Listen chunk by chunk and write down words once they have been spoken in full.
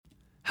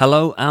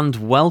Hello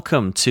and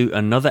welcome to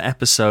another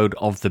episode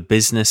of the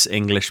Business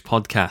English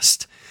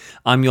Podcast.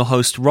 I'm your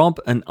host Rob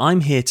and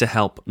I'm here to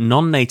help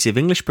non-native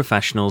English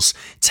professionals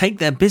take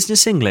their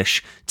business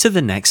English to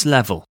the next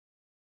level.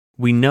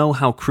 We know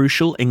how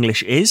crucial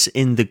English is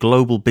in the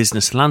global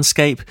business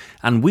landscape,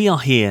 and we are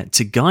here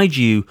to guide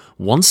you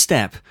one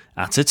step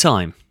at a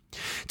time.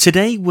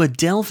 Today we're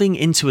delving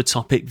into a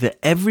topic that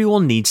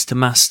everyone needs to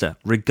master,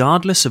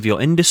 regardless of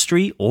your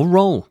industry or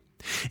role.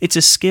 It's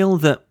a skill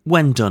that,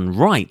 when done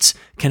right,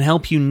 can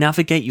help you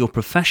navigate your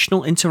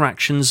professional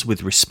interactions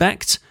with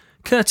respect,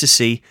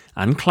 courtesy,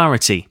 and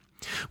clarity.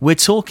 We're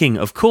talking,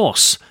 of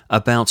course,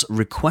 about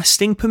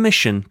requesting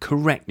permission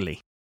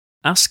correctly.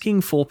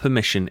 Asking for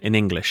permission in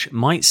English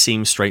might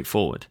seem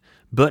straightforward,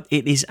 but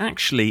it is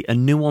actually a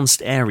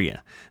nuanced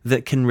area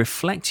that can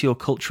reflect your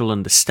cultural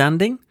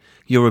understanding,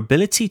 your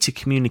ability to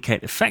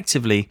communicate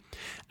effectively,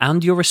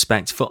 and your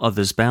respect for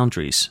others'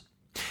 boundaries.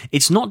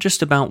 It's not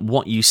just about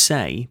what you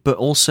say, but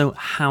also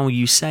how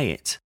you say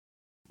it.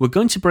 We're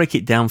going to break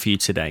it down for you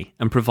today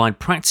and provide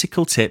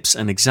practical tips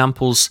and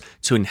examples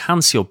to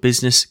enhance your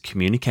business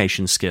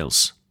communication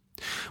skills.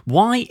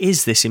 Why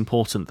is this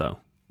important though?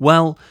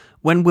 Well,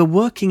 when we're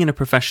working in a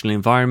professional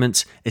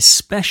environment,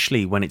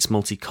 especially when it's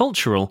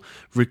multicultural,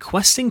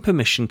 requesting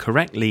permission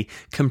correctly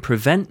can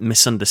prevent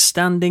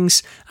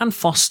misunderstandings and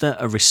foster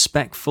a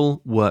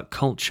respectful work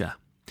culture.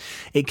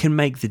 It can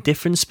make the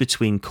difference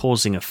between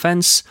causing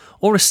offense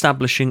or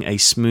establishing a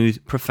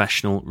smooth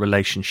professional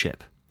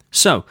relationship.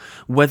 So,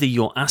 whether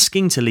you're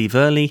asking to leave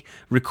early,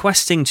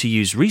 requesting to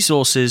use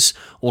resources,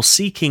 or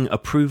seeking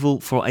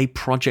approval for a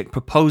project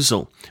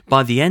proposal,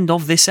 by the end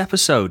of this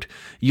episode,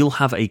 you'll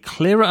have a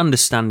clearer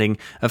understanding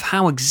of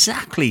how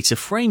exactly to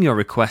frame your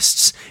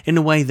requests in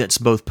a way that's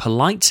both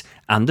polite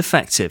and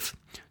effective.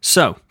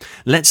 So,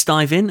 let's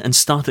dive in and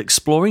start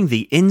exploring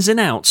the ins and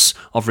outs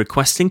of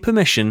requesting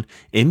permission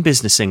in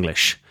business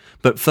English.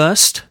 But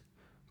first,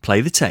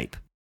 play the tape.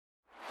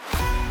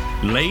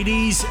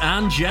 Ladies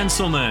and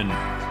gentlemen,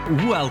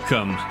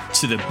 welcome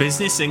to the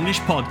Business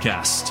English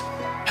Podcast,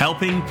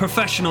 helping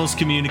professionals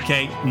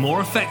communicate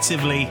more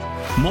effectively,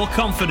 more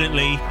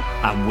confidently,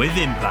 and with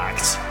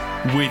impact.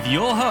 With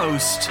your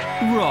host,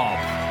 Rob,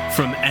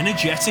 from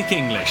Energetic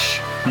English.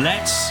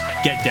 Let's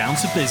get down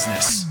to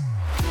business.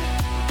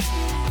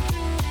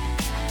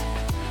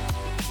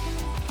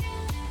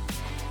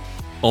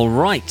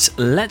 Alright,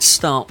 let's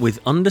start with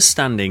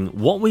understanding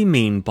what we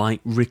mean by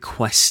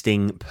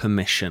requesting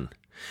permission.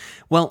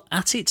 Well,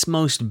 at its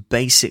most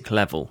basic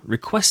level,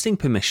 requesting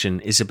permission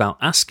is about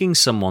asking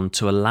someone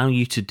to allow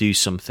you to do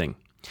something.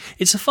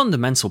 It's a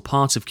fundamental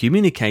part of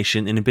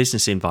communication in a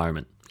business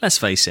environment, let's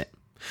face it.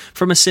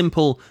 From a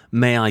simple,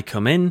 may I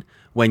come in,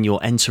 when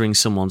you're entering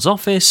someone's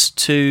office,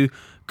 to,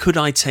 could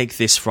I take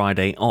this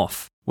Friday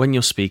off, when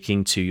you're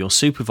speaking to your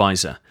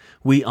supervisor.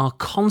 We are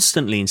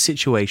constantly in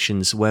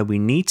situations where we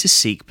need to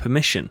seek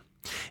permission.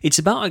 It's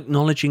about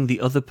acknowledging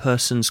the other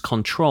person's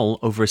control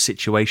over a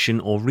situation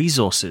or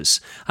resources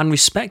and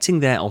respecting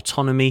their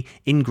autonomy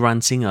in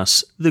granting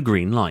us the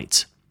green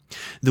light.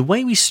 The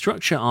way we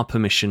structure our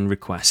permission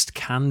request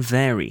can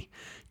vary.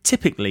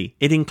 Typically,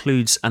 it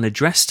includes an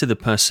address to the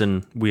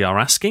person we are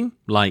asking,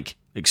 like,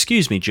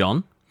 "Excuse me,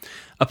 John,"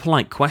 a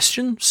polite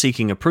question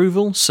seeking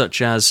approval,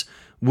 such as,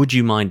 "Would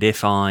you mind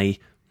if I,"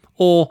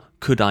 or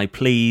 "Could I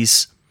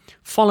please,"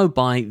 followed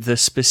by the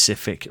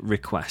specific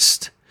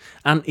request.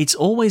 And it's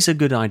always a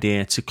good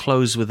idea to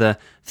close with a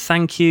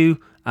thank you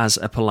as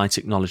a polite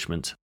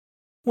acknowledgement.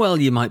 Well,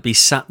 you might be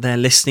sat there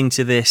listening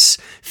to this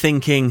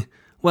thinking,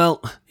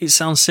 well, it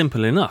sounds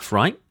simple enough,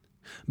 right?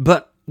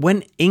 But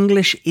when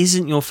English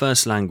isn't your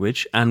first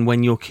language and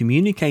when you're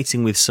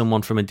communicating with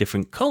someone from a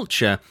different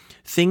culture,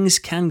 things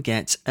can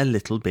get a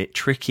little bit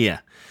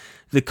trickier.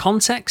 The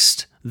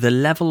context, the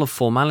level of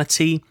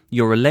formality,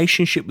 your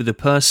relationship with the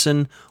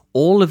person,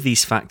 all of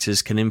these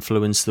factors can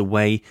influence the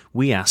way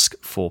we ask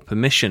for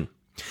permission.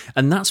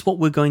 And that's what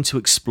we're going to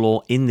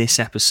explore in this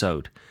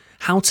episode.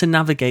 How to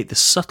navigate the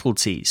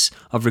subtleties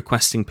of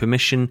requesting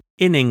permission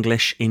in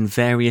English in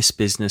various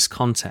business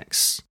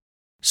contexts.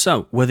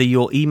 So, whether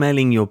you're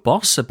emailing your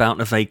boss about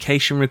a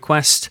vacation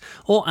request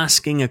or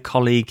asking a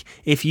colleague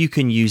if you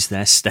can use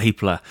their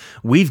stapler,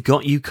 we've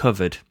got you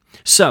covered.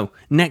 So,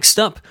 next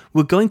up,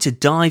 we're going to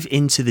dive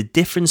into the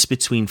difference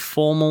between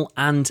formal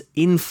and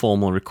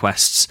informal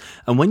requests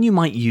and when you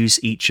might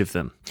use each of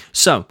them.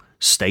 So,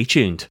 stay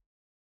tuned.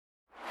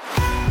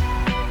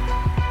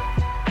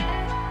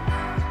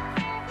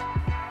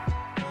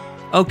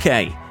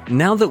 Okay,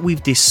 now that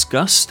we've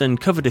discussed and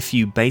covered a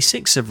few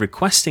basics of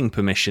requesting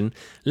permission,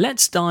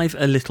 let's dive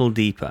a little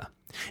deeper.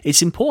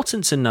 It's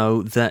important to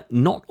know that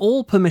not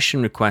all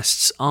permission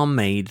requests are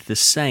made the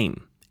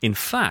same. In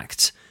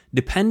fact,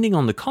 depending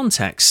on the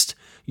context,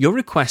 your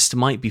request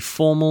might be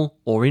formal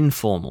or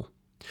informal.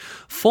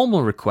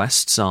 Formal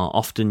requests are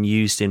often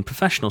used in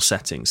professional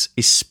settings,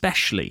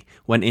 especially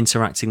when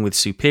interacting with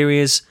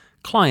superiors,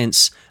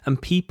 clients,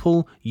 and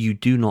people you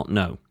do not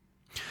know.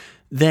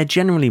 They're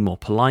generally more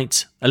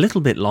polite, a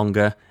little bit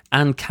longer,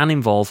 and can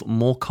involve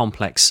more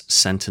complex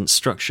sentence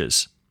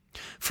structures.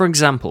 For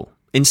example,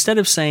 instead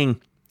of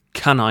saying,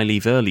 "Can I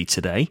leave early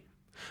today?"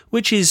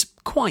 which is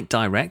quite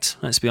direct,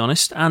 let's be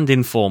honest, and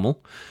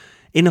informal,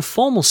 in a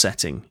formal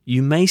setting,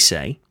 you may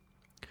say,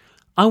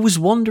 "I was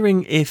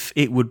wondering if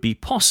it would be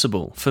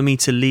possible for me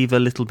to leave a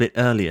little bit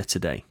earlier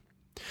today.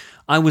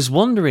 I was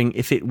wondering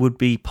if it would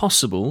be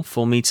possible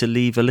for me to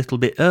leave a little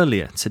bit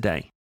earlier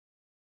today."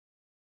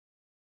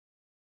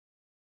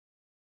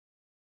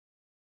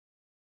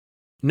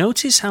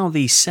 Notice how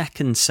the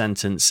second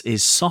sentence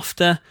is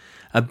softer,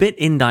 a bit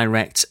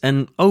indirect,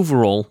 and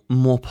overall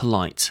more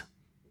polite.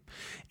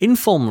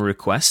 Informal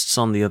requests,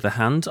 on the other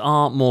hand,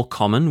 are more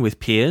common with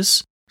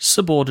peers,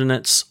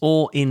 subordinates,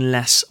 or in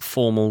less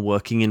formal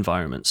working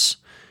environments.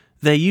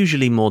 They're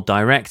usually more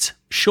direct,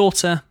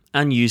 shorter,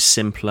 and use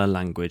simpler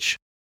language.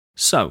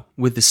 So,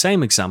 with the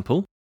same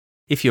example,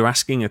 if you're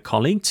asking a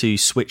colleague to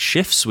switch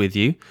shifts with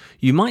you,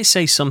 you might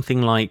say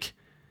something like,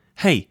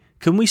 "Hey,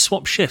 can we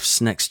swap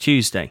shifts next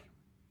Tuesday?"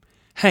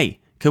 "Hey,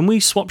 can we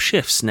swap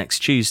shifts next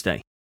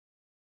Tuesday?"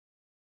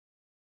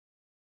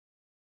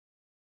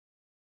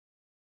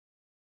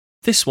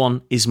 This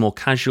one is more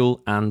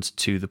casual and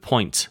to the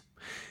point.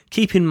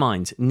 Keep in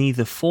mind,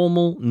 neither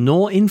formal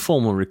nor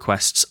informal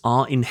requests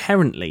are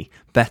inherently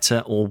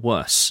better or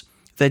worse.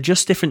 They're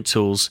just different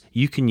tools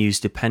you can use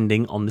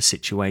depending on the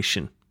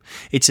situation.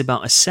 It's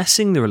about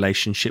assessing the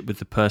relationship with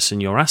the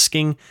person you're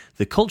asking,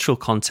 the cultural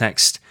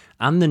context,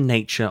 and the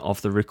nature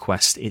of the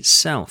request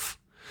itself.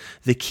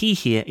 The key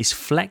here is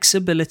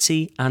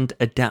flexibility and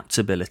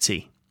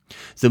adaptability.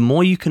 The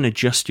more you can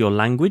adjust your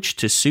language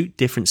to suit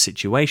different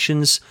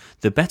situations,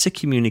 the better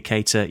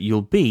communicator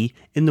you'll be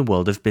in the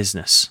world of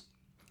business.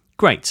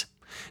 Great.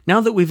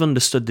 Now that we've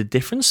understood the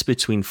difference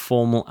between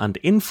formal and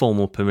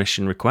informal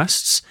permission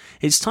requests,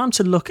 it's time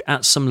to look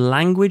at some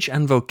language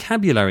and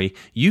vocabulary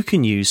you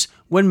can use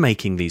when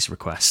making these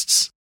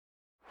requests.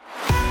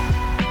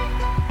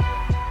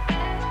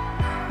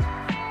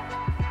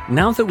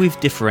 Now that we've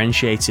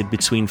differentiated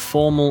between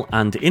formal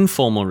and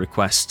informal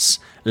requests,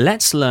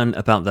 let's learn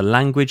about the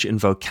language and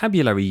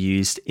vocabulary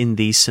used in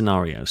these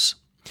scenarios.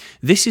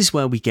 This is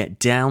where we get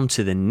down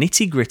to the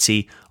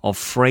nitty-gritty of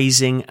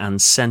phrasing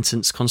and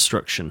sentence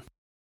construction.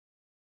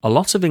 A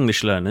lot of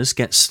English learners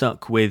get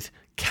stuck with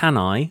 "can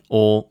I"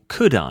 or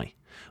 "could I"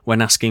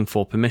 when asking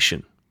for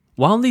permission.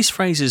 While these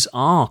phrases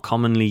are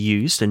commonly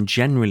used and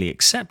generally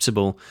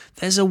acceptable,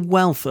 there's a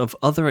wealth of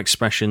other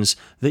expressions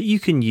that you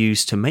can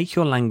use to make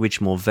your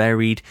language more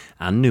varied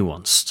and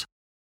nuanced.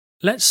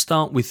 Let's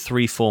start with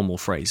 3 formal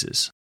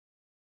phrases.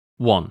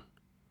 1.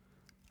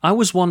 I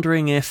was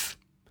wondering if.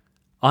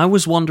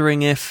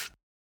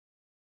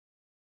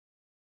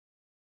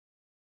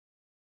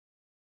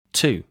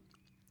 2.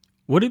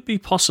 Would it be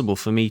possible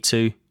for me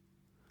to?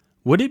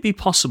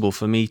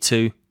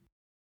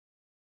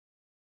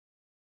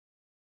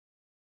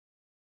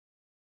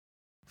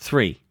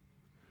 3.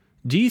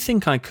 Do you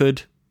think I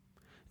could?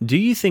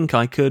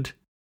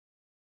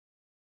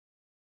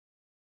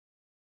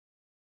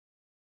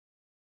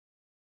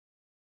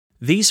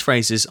 These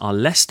phrases are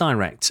less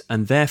direct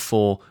and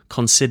therefore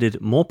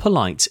considered more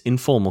polite in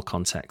formal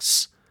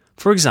contexts.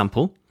 For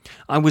example,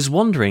 I was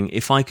wondering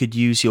if I could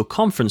use your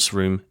conference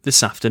room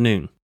this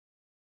afternoon.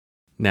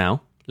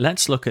 Now,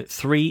 let's look at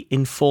 3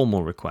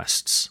 informal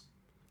requests.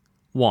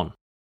 1.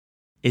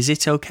 Is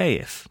it okay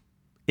if?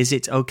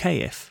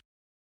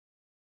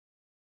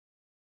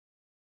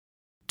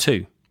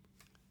 2.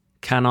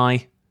 Can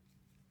I?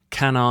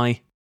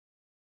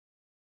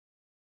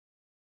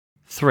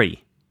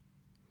 3.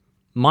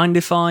 Mind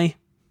if I?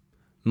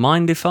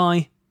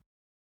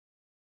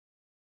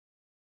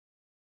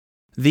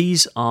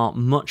 These are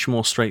much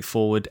more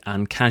straightforward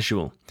and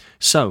casual.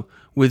 So,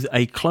 with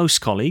a close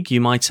colleague, you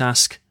might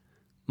ask,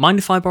 "Mind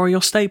if I borrow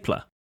your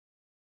stapler?"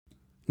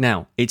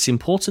 Now, it's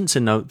important to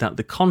note that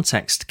the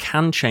context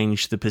can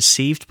change the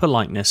perceived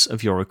politeness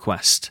of your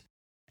request.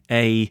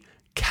 A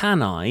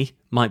 "can I"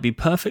 might be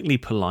perfectly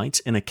polite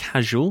in a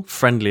casual,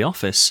 friendly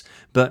office,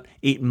 but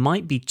it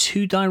might be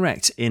too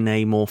direct in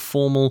a more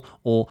formal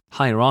or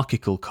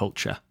hierarchical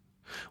culture.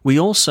 We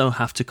also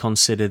have to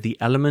consider the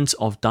element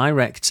of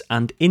direct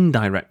and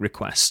indirect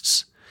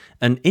requests.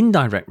 An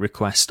indirect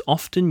request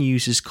often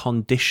uses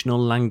conditional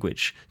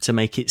language to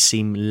make it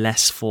seem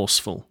less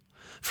forceful.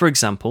 For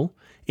example,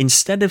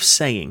 instead of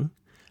saying,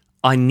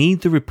 "I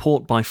need the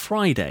report by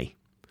Friday,"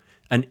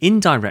 an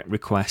indirect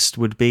request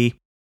would be,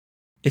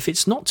 "If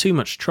it's not too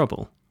much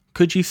trouble,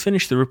 could you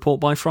finish the report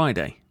by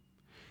Friday?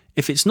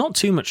 If it's not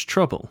too much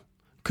trouble,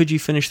 could you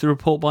finish the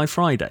report by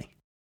Friday?"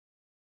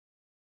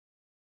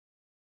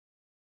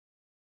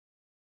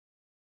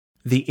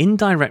 The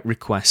indirect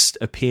request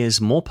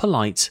appears more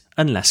polite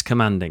and less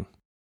commanding.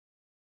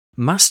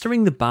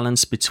 Mastering the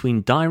balance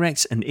between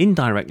direct and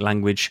indirect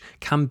language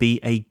can be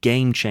a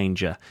game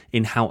changer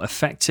in how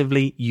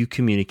effectively you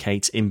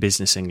communicate in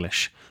business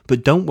English.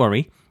 But don't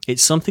worry,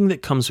 it's something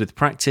that comes with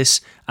practice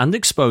and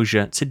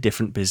exposure to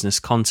different business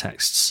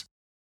contexts.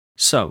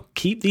 So,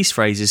 keep these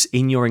phrases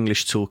in your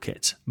English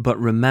toolkit, but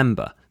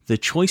remember, the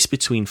choice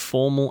between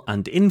formal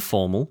and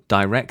informal,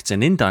 direct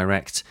and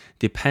indirect,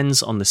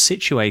 depends on the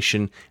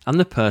situation and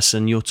the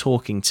person you're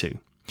talking to.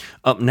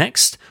 Up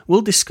next,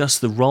 we'll discuss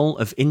the role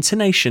of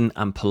intonation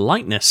and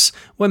politeness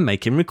when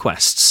making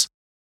requests.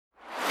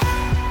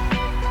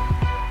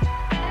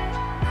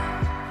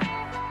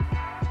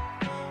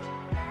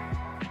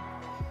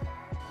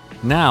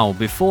 Now,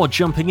 before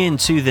jumping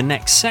into the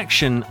next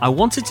section, I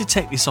wanted to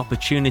take this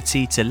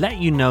opportunity to let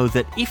you know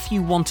that if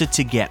you wanted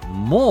to get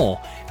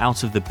more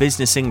out of the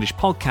Business English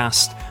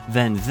podcast,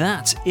 then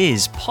that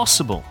is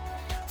possible.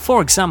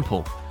 For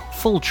example,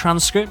 full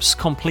transcripts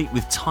complete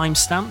with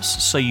timestamps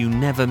so you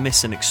never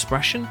miss an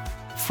expression,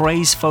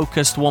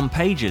 phrase-focused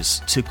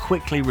one-pagers to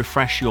quickly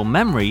refresh your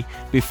memory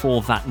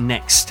before that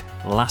next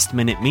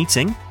last-minute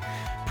meeting,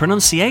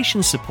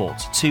 pronunciation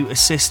support to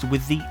assist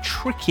with the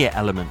trickier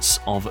elements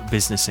of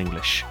business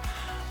English,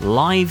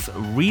 live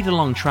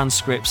read-along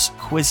transcripts,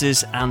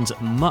 quizzes, and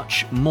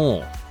much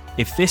more.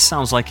 If this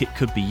sounds like it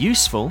could be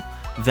useful,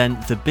 then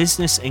the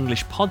Business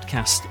English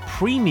Podcast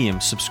Premium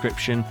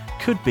subscription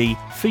could be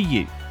for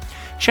you.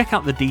 Check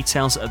out the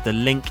details at the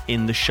link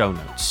in the show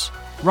notes.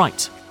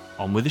 Right,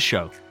 on with the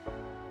show.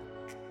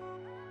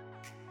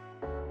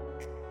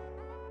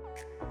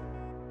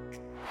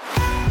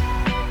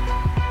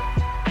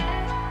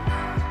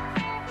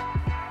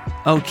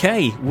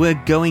 Okay, we're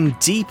going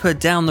deeper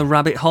down the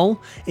rabbit hole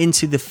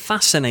into the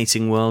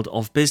fascinating world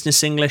of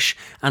business English,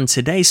 and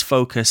today's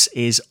focus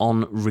is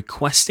on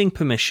requesting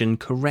permission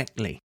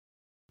correctly.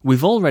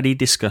 We've already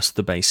discussed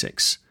the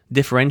basics,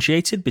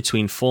 differentiated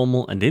between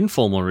formal and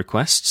informal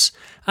requests,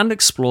 and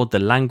explored the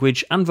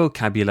language and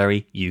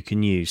vocabulary you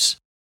can use.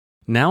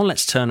 Now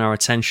let's turn our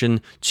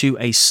attention to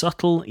a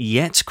subtle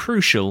yet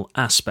crucial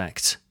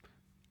aspect: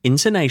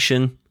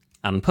 intonation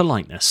and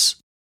politeness.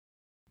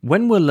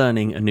 When we're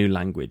learning a new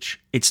language,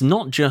 it's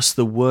not just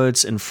the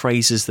words and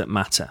phrases that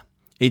matter,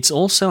 it's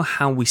also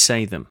how we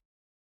say them.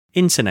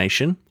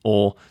 Intonation,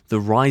 or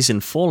the rise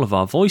and fall of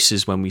our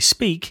voices when we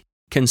speak,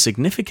 can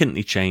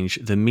significantly change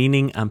the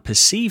meaning and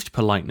perceived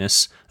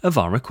politeness of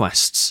our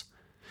requests.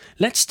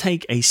 Let's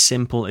take a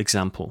simple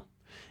example.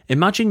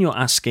 Imagine you're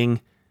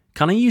asking,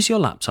 "Can I use your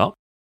laptop?"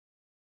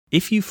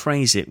 If you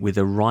phrase it with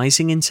a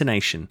rising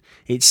intonation,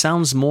 it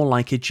sounds more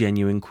like a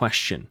genuine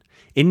question,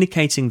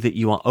 indicating that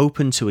you are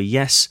open to a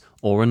yes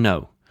or a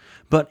no.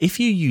 But if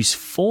you use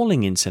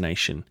falling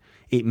intonation,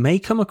 it may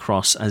come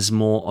across as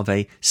more of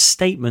a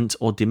statement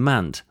or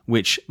demand,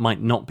 which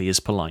might not be as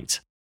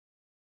polite.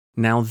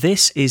 Now,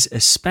 this is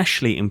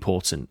especially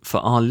important for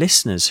our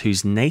listeners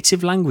whose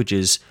native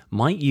languages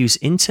might use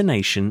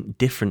intonation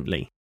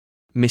differently.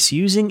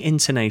 Misusing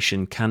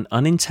intonation can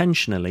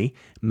unintentionally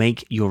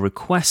make your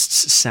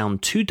requests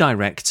sound too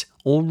direct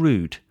or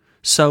rude.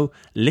 So,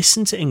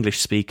 listen to English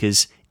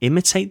speakers,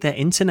 imitate their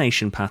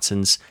intonation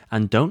patterns,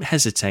 and don't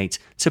hesitate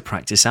to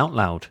practice out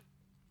loud.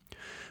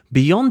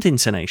 Beyond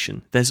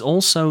intonation, there's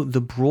also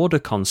the broader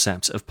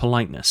concept of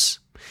politeness.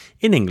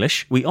 In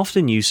English, we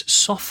often use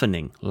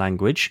softening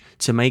language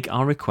to make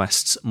our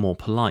requests more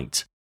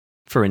polite.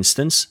 For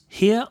instance,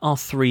 here are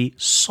 3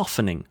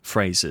 softening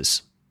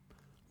phrases.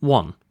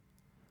 1.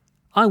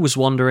 I was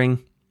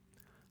wondering.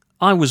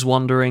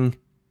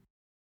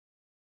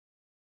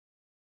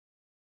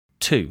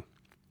 2.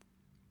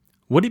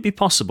 Would it be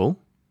possible?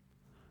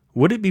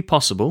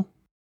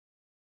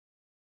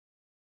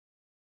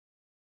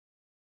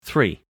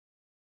 3.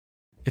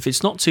 If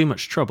it's not too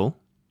much trouble.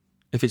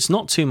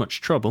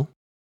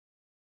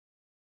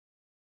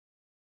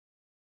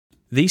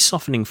 These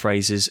softening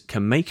phrases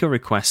can make your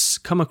requests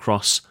come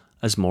across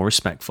as more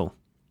respectful.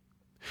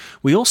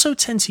 We also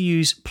tend to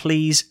use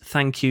please,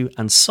 thank you,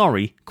 and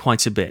sorry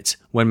quite a bit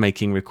when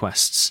making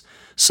requests.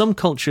 Some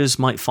cultures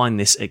might find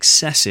this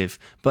excessive,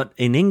 but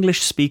in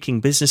English-speaking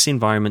business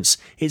environments,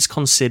 it's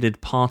considered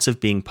part of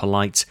being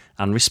polite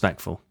and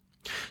respectful.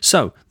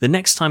 So, the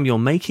next time you're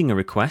making a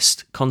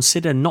request,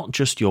 consider not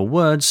just your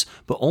words,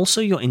 but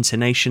also your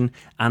intonation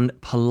and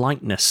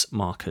politeness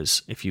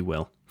markers, if you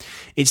will.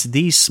 It's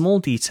these small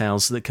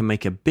details that can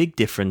make a big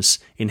difference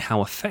in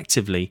how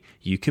effectively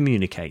you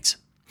communicate.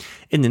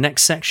 In the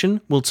next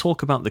section, we'll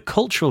talk about the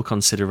cultural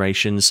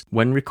considerations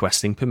when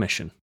requesting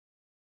permission.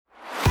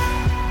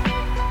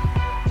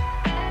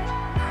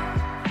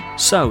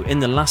 So, in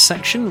the last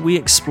section, we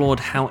explored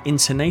how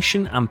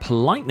intonation and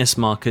politeness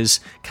markers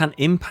can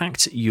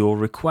impact your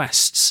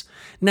requests.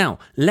 Now,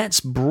 let's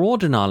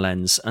broaden our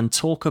lens and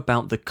talk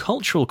about the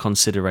cultural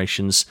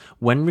considerations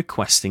when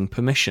requesting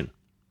permission.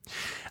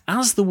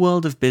 As the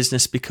world of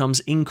business becomes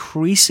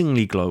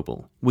increasingly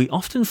global, we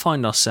often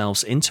find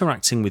ourselves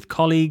interacting with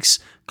colleagues,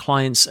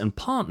 clients, and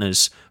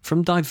partners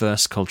from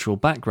diverse cultural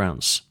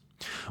backgrounds.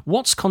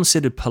 What's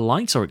considered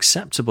polite or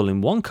acceptable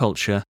in one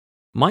culture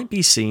might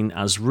be seen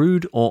as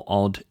rude or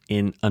odd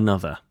in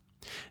another.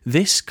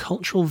 This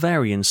cultural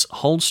variance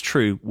holds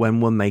true when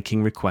we're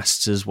making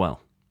requests as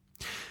well.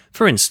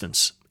 For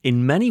instance,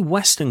 in many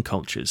Western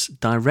cultures,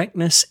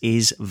 directness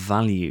is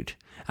valued,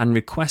 and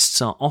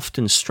requests are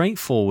often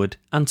straightforward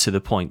and to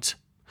the point.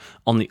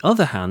 On the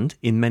other hand,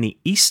 in many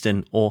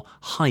Eastern or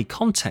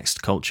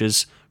high-context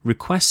cultures,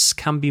 requests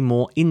can be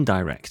more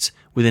indirect,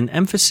 with an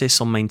emphasis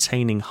on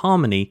maintaining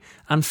harmony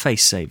and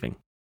face-saving.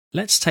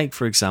 Let's take,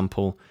 for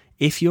example,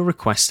 if you're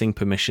requesting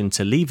permission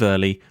to leave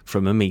early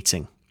from a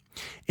meeting.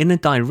 In a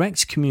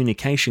direct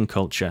communication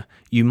culture,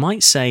 you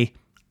might say,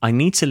 "I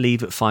need to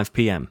leave at 5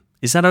 p.m.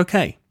 Is that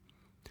okay?"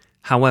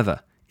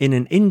 However, in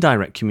an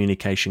indirect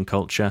communication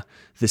culture,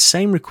 the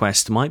same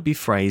request might be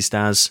phrased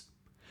as,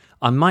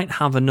 "I might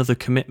have another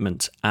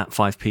commitment at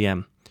 5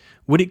 p.m.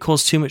 Would it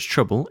cause too much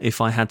trouble if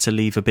I had to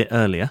leave a bit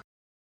earlier?"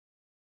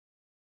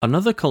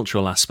 Another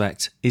cultural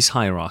aspect is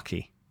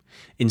hierarchy.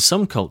 In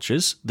some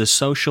cultures, the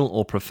social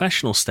or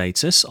professional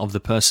status of the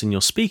person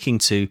you're speaking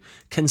to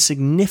can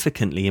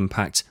significantly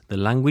impact the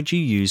language you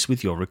use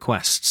with your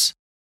requests.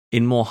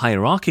 In more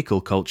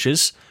hierarchical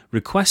cultures,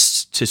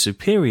 requests to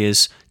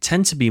superiors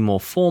tend to be more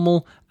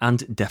formal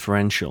and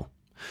deferential.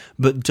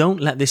 But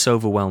don't let this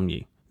overwhelm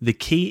you. The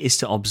key is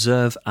to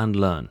observe and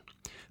learn.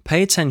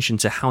 Pay attention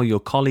to how your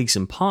colleagues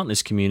and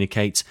partners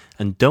communicate,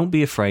 and don't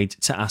be afraid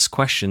to ask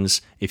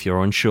questions if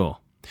you're unsure.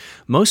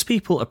 Most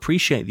people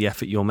appreciate the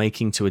effort you're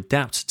making to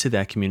adapt to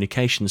their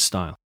communication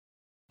style.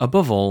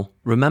 Above all,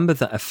 remember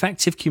that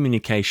effective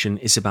communication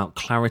is about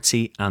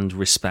clarity and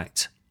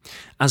respect.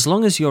 As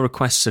long as your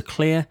requests are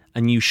clear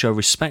and you show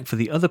respect for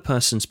the other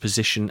person's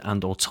position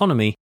and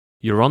autonomy,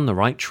 you're on the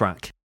right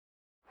track.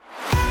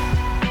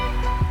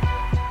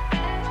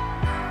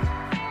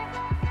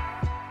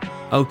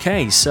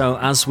 Okay, so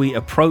as we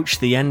approach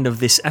the end of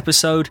this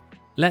episode,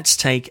 let's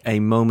take a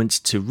moment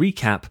to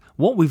recap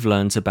what we've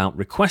learned about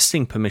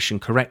requesting permission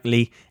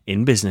correctly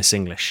in business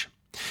English.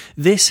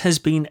 This has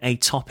been a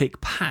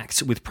topic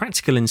packed with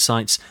practical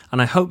insights,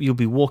 and I hope you'll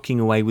be walking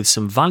away with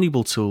some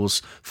valuable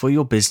tools for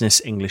your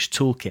business English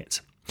toolkit.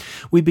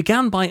 We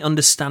began by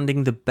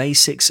understanding the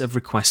basics of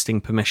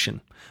requesting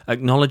permission,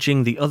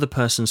 acknowledging the other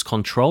person's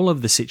control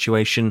of the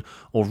situation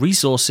or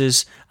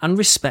resources, and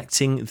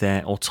respecting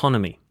their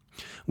autonomy.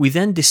 We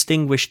then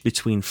distinguished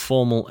between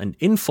formal and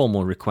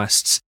informal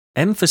requests,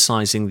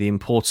 emphasizing the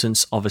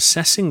importance of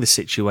assessing the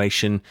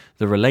situation,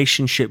 the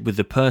relationship with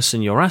the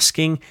person you're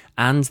asking,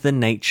 and the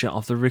nature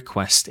of the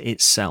request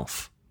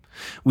itself.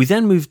 We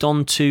then moved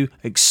on to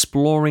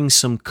exploring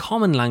some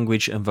common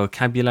language and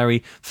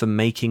vocabulary for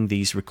making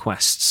these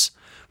requests.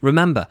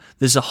 Remember,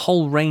 there's a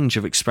whole range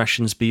of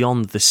expressions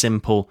beyond the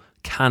simple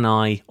 "can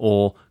I"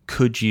 or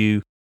 "could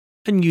you,"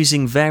 and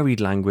using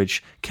varied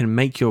language can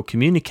make your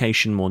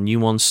communication more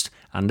nuanced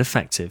and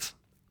effective.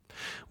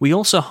 We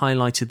also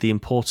highlighted the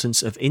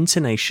importance of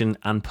intonation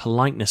and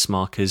politeness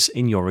markers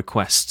in your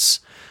requests.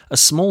 A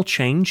small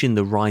change in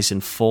the rise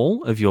and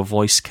fall of your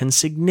voice can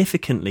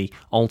significantly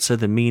alter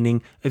the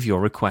meaning of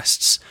your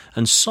requests,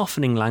 and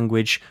softening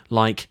language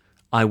like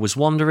 "I was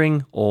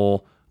wondering"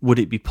 or "would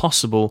it be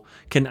possible"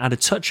 can add a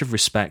touch of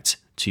respect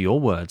to your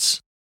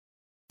words.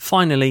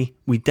 Finally,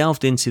 we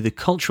delved into the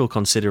cultural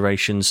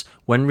considerations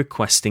when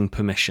requesting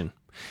permission.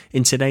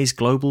 In today's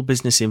global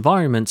business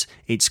environment,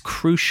 it's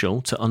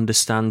crucial to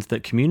understand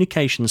that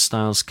communication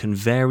styles can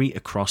vary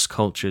across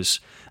cultures,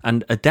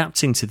 and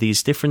adapting to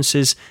these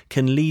differences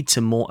can lead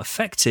to more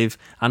effective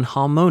and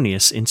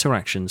harmonious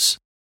interactions.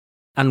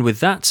 And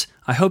with that,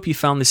 I hope you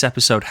found this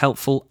episode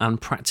helpful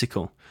and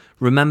practical.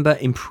 Remember,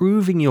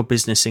 improving your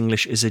business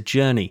English is a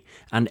journey,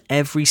 and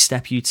every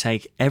step you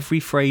take, every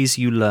phrase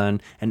you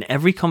learn, and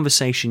every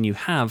conversation you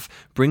have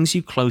brings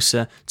you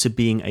closer to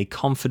being a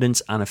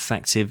confident and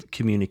effective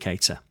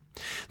communicator.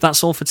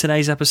 That's all for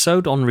today's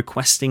episode on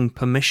requesting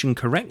permission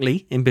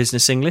correctly in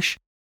business English.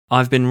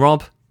 I've been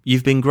Rob,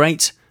 you've been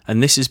great,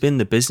 and this has been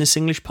the Business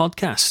English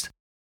Podcast.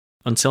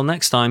 Until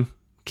next time,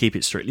 keep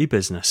it strictly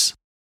business.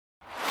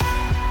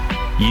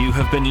 You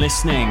have been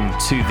listening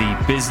to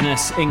the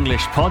Business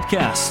English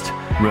Podcast.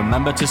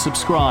 Remember to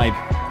subscribe,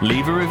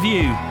 leave a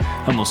review,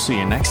 and we'll see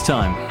you next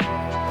time.